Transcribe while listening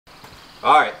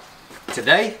Alright,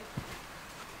 today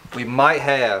we might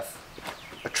have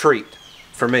a treat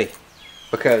for me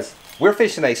because we're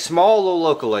fishing a small little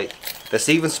local lake that's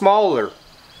even smaller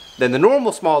than the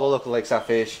normal small local lakes I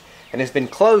fish, and it's been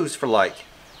closed for like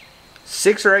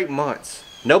 6 or 8 months.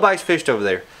 Nobody's fished over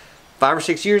there. 5 or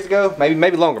 6 years ago,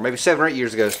 maybe longer, maybe 7 or 8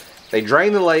 years ago, they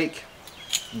drained the lake,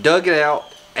 dug it out,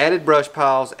 added brush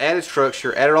piles, added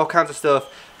structure, added all kinds of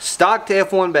stuff, stocked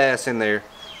F1 bass in there,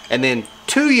 and then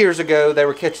 2 years ago they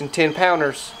were catching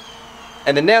 10-pounders,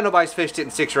 and then now nobody's fished it in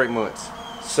 6 or 8 months.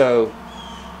 So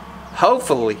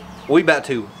hopefully we about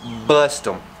to bust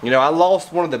them. You know, I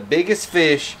lost one of the biggest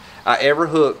fish I ever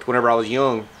hooked whenever I was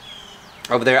young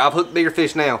over there. I've hooked bigger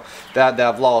fish now that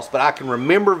I've lost, but I can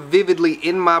remember vividly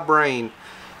in my brain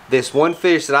this one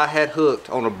fish that I had hooked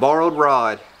on a borrowed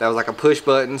rod that was like a push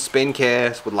button spin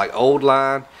cast with like old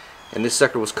line, and this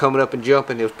sucker was coming up and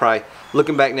jumping. It was probably,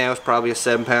 looking back now, it's probably a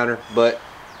 7-pounder, but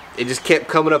it just kept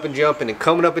coming up and jumping and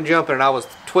coming up and jumping, and I was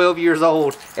 12 years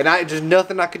old, and I just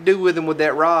nothing I could do with him with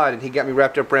that rod, and he got me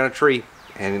wrapped up around a tree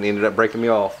and it ended up breaking me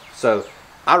off. So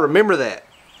I remember that,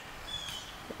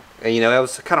 and you know, that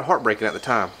was kind of heartbreaking at the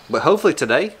time. But hopefully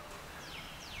today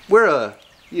we're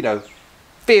you know,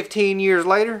 15 years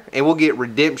later, and we'll get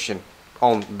redemption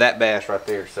on that bass right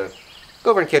there. So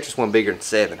go over and catch us one bigger than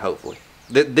 7, hopefully.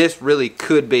 This really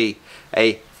could be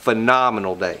a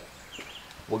phenomenal day.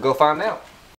 We'll go find out.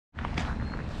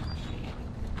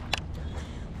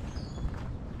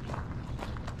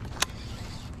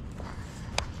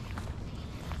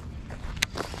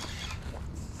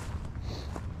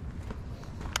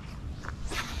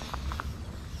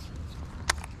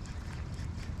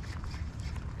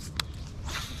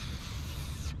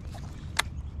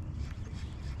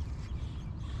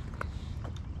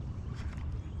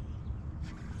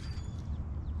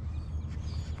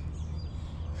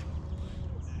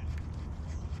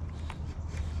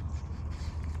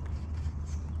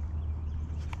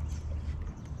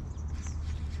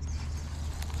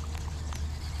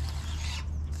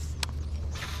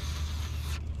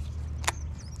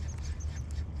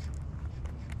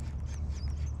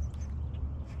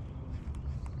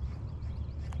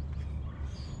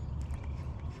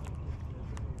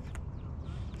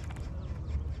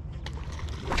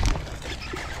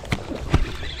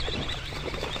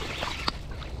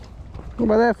 What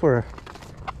about that for a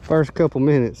first couple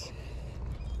minutes?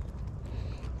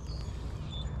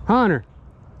 Hunter,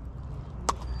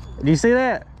 do you see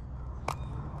that?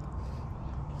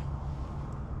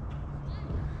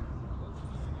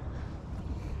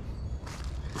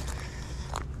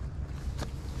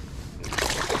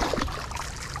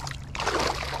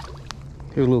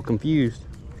 He was a little confused.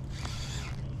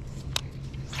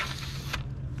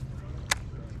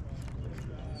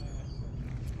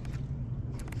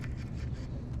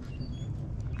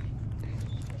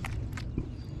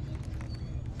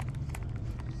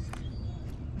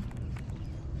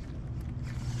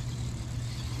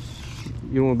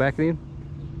 You don't want to back it in?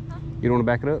 Huh? You don't want to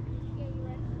back it up? Yeah, you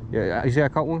ready? Yeah, you see I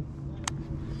caught one?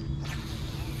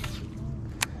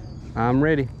 I'm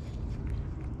ready.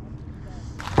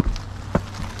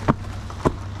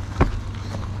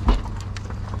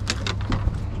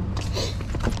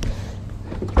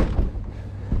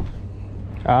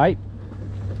 All right.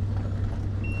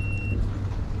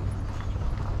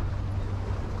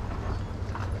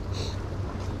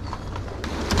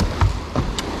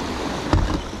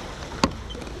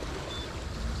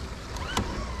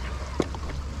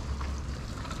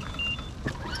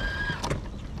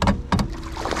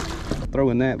 Throw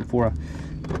in that before I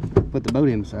put the boat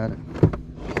in beside it.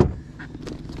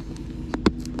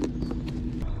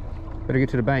 Better get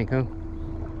to the bank, huh?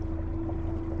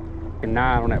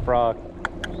 9 on that frog.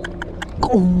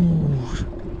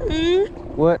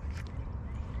 What?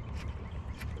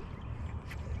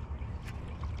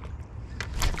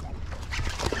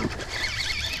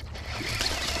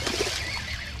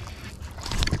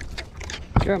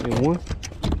 Got me one.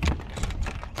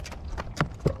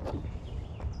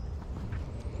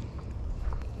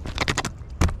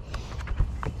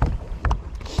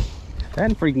 I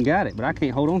hadn't freaking got it, but I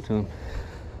can't hold on to him.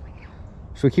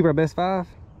 Should we keep our best 5?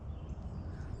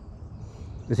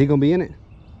 Is he gonna be in it?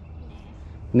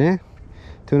 Nah?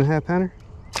 2.5 pounder?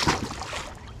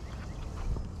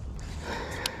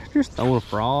 Just throwing a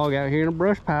frog out here in a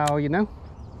brush pile, you know?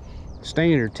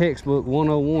 Standard textbook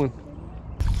 101.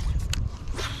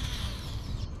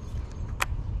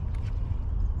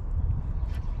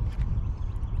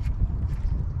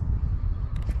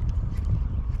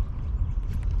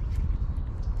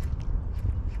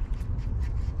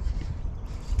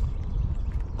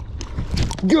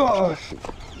 Gosh!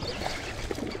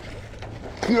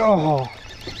 Oh,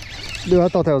 dude, I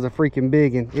thought that was a freaking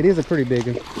big one. It is a pretty big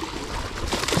one.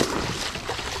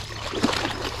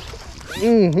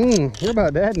 You're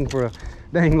about that one for a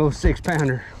dang little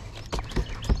 6-pounder.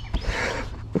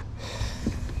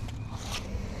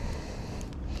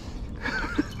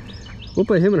 We'll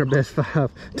put him in our best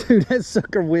 5. Dude, that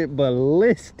sucker went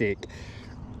ballistic.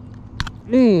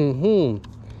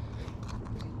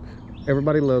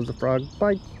 Everybody loves a frog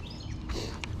bite.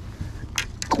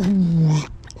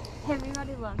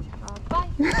 Everybody loves a frog bite.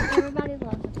 Everybody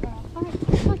loves a frog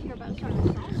bite. Look, you're about to start a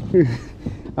song.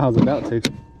 I was about to.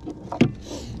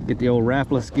 Get the old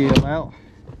raffler scale out.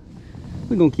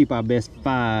 We're gonna keep our best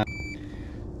 5.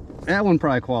 That one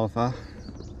probably qualify.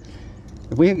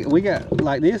 If we got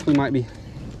like this, we might be.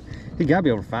 He gotta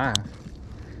be over 5.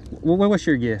 What's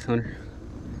your guess, Hunter?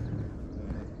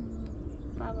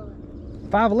 5'11".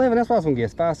 5'11". That's what I was gonna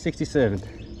guess. 5'67".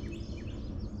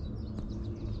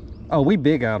 Oh, we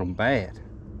big out them bad.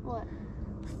 What?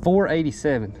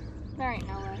 487. There ain't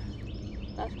no way.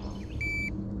 That's wrong.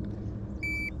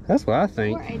 That's what I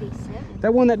think. 487.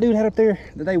 That one that dude had up there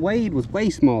that they weighed was way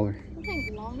smaller. That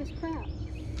thing's long as crap.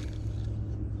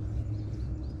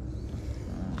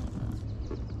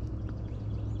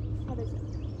 What is it?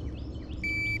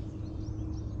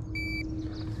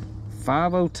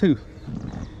 502.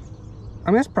 I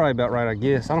mean, that's probably about right, I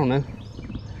guess. I don't know.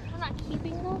 We're not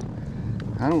keeping them?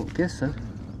 I don't guess so.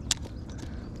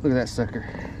 Look at that sucker.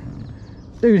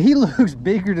 Dude, he looks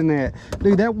bigger than that.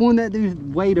 Dude, that one that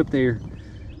dude weighed up there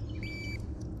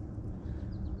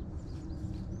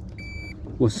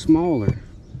was smaller.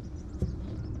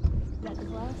 That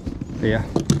close? Yeah.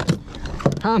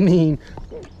 I mean,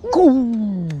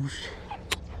 goosh.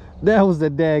 That was the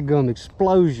daggum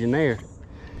explosion there.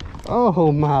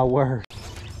 Oh my word.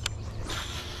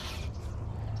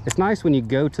 It's nice when you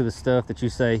go to the stuff that you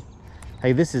say,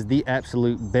 hey, this is the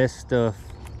absolute best stuff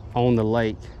on the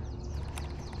lake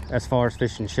as far as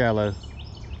fishing shallow,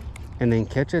 and then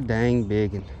catch a dang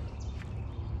big one.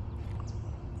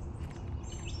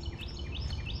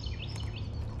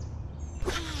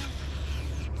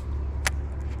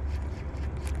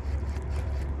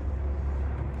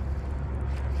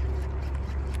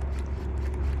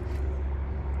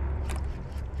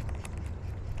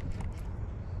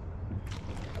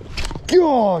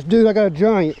 Gosh, dude, I got a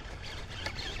giant.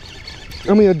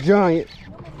 I mean, a giant.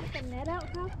 You want me to get the net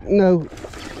out, Kyle? No.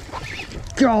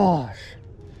 Gosh.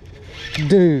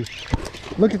 Dude,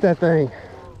 look at that thing.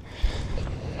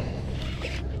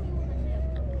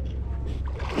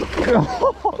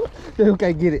 Dude,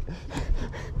 okay, get it.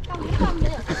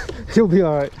 You'll be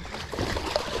all right.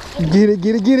 Get it,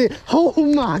 get it, get it.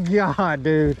 Oh my God,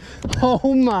 dude.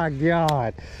 Oh my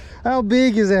God. How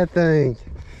big is that thing?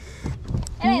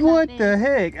 What the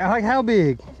heck? Like, how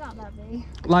big? It's not that big.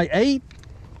 Like 8?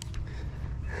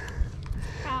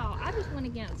 Kyle, I just went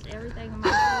against everything in my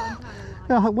whole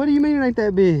entire life. What do you mean it ain't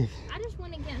that big? I just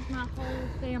went against my whole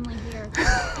family here.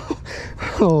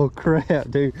 Oh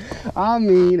crap, dude. I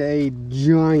mean a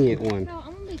giant one. No,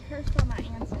 I'm gonna be cursed by my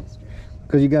ancestors.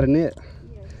 Because you got a net.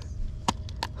 Yes.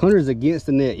 Hunter's against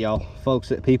the net, y'all.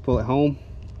 Folks, people at home.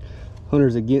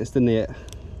 Hunter's against the net.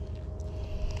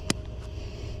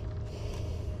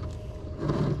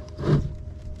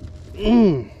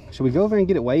 Should we go over and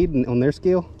get it weighed on their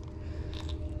scale?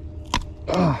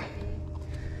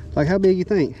 Like, how big you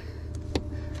think?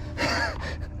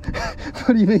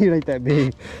 What do you mean it ain't that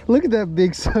big? Look at that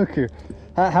big sucker.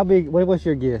 How big? What's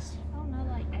your guess? I don't know,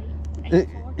 like 8.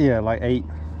 8 Yeah, like 8.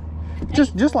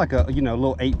 Just like a, you know,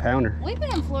 little 8-pounder. We've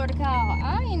been in Florida, Kyle.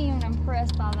 I ain't even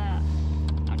impressed by that.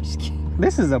 I'm just kidding.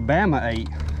 This is a Bama 8.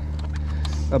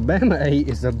 A Bama 8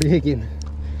 is a big one.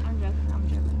 I'm joking. I'm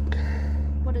joking.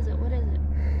 What is it? What is it?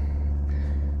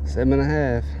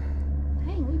 7.5.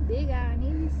 Dang, we big-eyed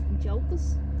these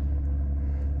jokers.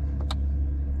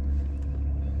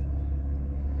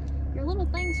 Your little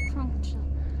thing's crunched up.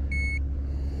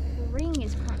 The ring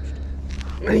is crunched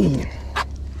up. Man.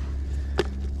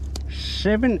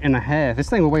 7.5. This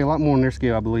thing will weigh a lot more on their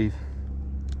scale, I believe.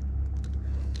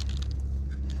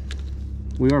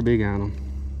 We are big on them.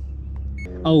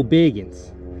 Oh,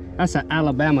 biggins. That's an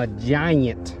Alabama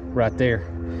giant right there.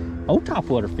 Oh,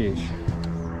 topwater fish.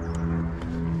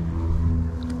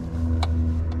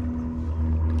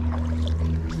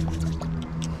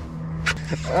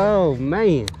 Oh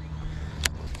man.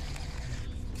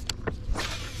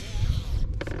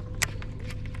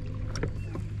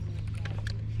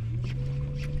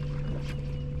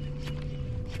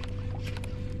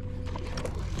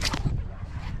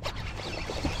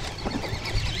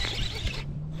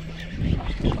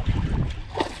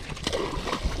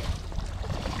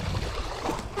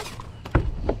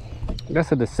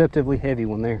 That's a deceptively heavy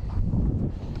one there.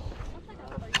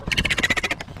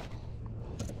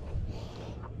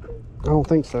 I don't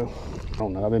think so. I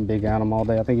don't know. I've been big on him all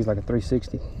day. I think he's like a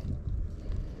 360.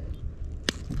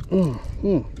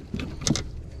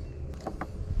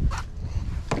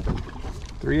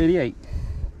 388.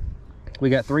 We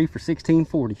got 3 for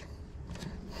 1640.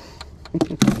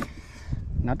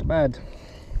 Not too bad.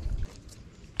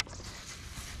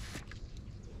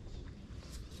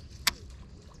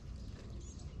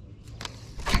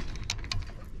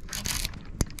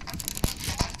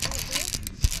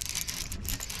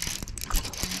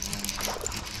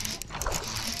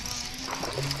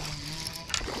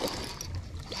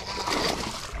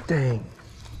 Dang.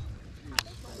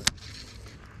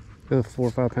 Go 4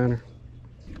 or 5 pounder.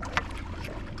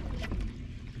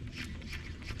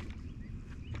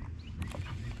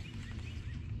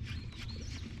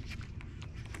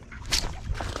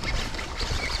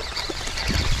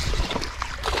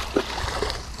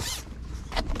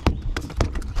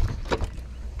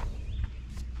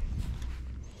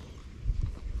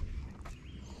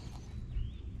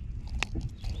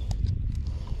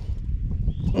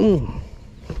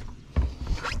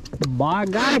 Boy, I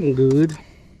got him good.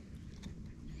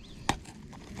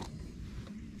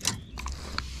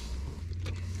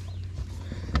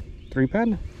 Three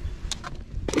pounder.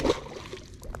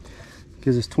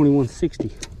 Gives us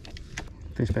 2160.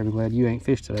 Fish baby, glad you ain't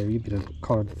fished today. You'd be done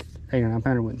caught 8 or 9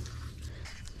 pounder with him.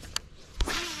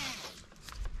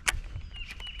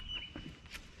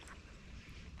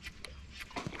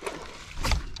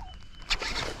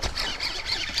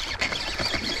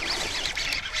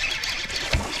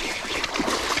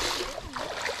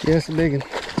 Yeah, it's a big one.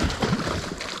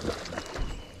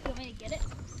 You want me to get it?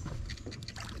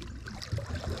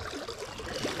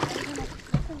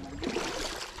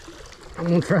 I'm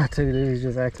gonna try to, dude. He's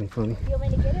just acting funny. You want me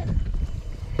to get it?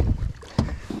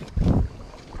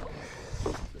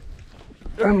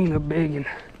 I mean, a big one.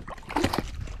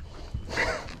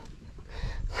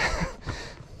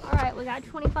 Alright, we got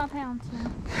 25 pounds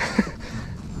now.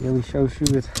 Yeah, we show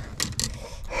shoot.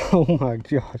 Oh my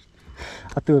gosh.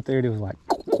 I threw it there and it was like,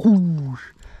 whoosh.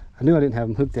 I knew I didn't have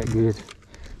them hooked that good. At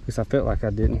least I felt like I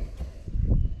didn't.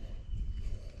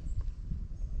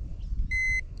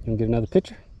 You want to get another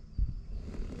picture?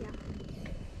 Yeah.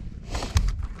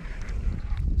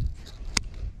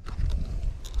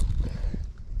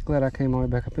 Glad I came all the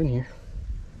way back up in here.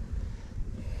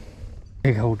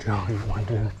 Big old jump, he's one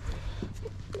doing.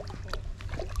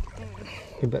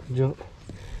 He about to jump.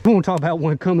 I want to talk about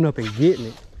one coming up and getting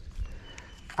it.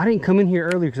 I didn't come in here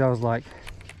earlier because I was like,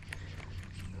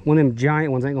 one of them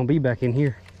giant ones ain't gonna be back in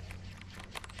here.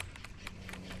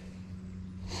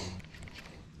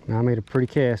 Now I made a pretty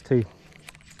cast too.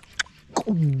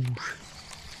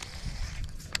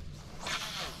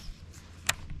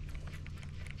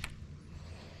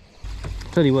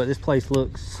 Tell you what, this place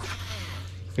looks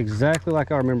exactly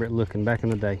like I remember it looking back in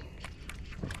the day.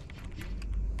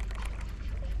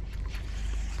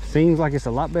 Seems like it's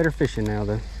a lot better fishing now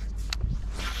though.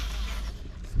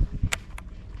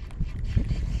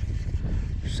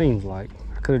 Seems like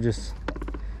I could have just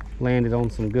landed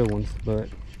on some good ones, but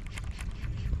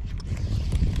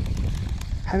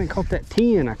haven't caught that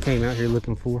 10 I came out here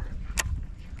looking for.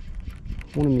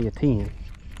 Wanted me a 10.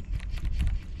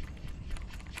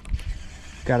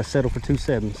 Got to settle for 2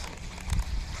 7s.